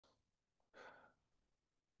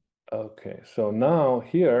Okay, so now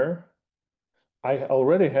here I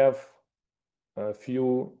already have a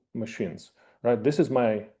few machines, right? This is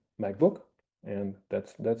my MacBook, and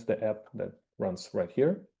that's the app that runs right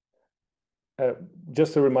here. Uh,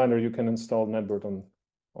 just a reminder, you can install NetBird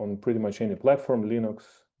on pretty much any platform: Linux,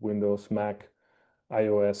 Windows, Mac,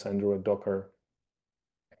 iOS, Android, Docker.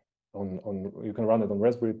 You can run it on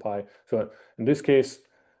Raspberry Pi. So in this case,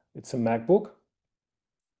 it's a MacBook,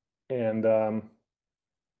 and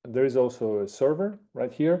there is also a server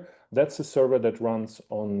right here. That's a server that runs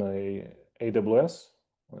on a AWS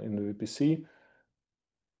in the VPC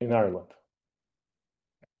in Ireland.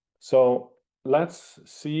 So let's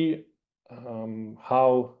see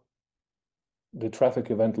how the traffic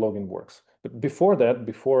event logging works. But before that,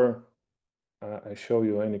 before I show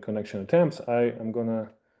you any connection attempts, I am gonna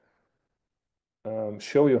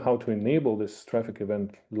show you how to enable this traffic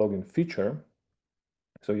event logging feature.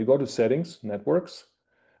 So you go to Settings, Networks,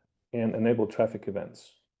 and enable traffic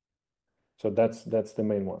events. So that's the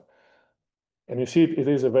main one. And you see it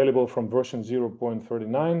is available from version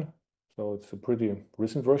 0.39. So it's a pretty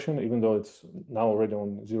recent version, even though it's now already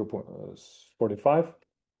on 0.45.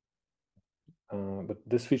 But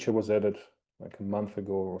this feature was added like a month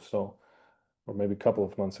ago or so, or maybe a couple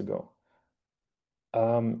of months ago.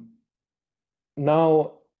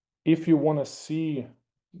 Now, if you want to see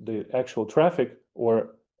the actual traffic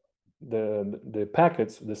or the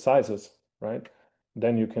packets, the sizes, right?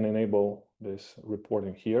 Then you can enable this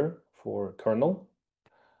reporting here for kernel.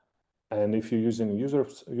 And if you're using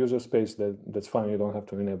user space, that's fine. You don't have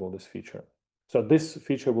to enable this feature. So this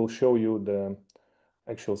feature will show you the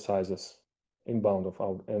actual sizes inbound of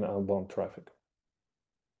out and outbound traffic.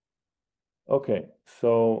 Okay,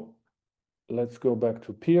 so let's go back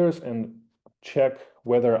to peers and check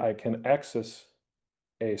whether I can access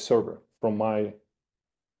a server from my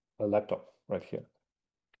laptop right here.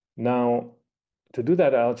 Now, to do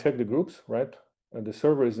that, I'll check the groups, right? The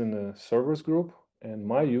server is in the servers group, and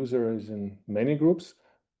my user is in many groups,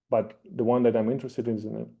 but the one that I'm interested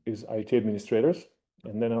in is IT administrators.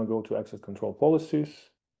 And then I'll go to access control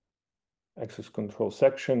policies, access control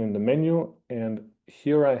section in the menu, and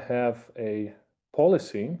here I have a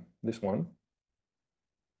policy, this one,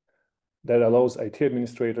 that allows IT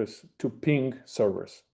administrators to ping servers.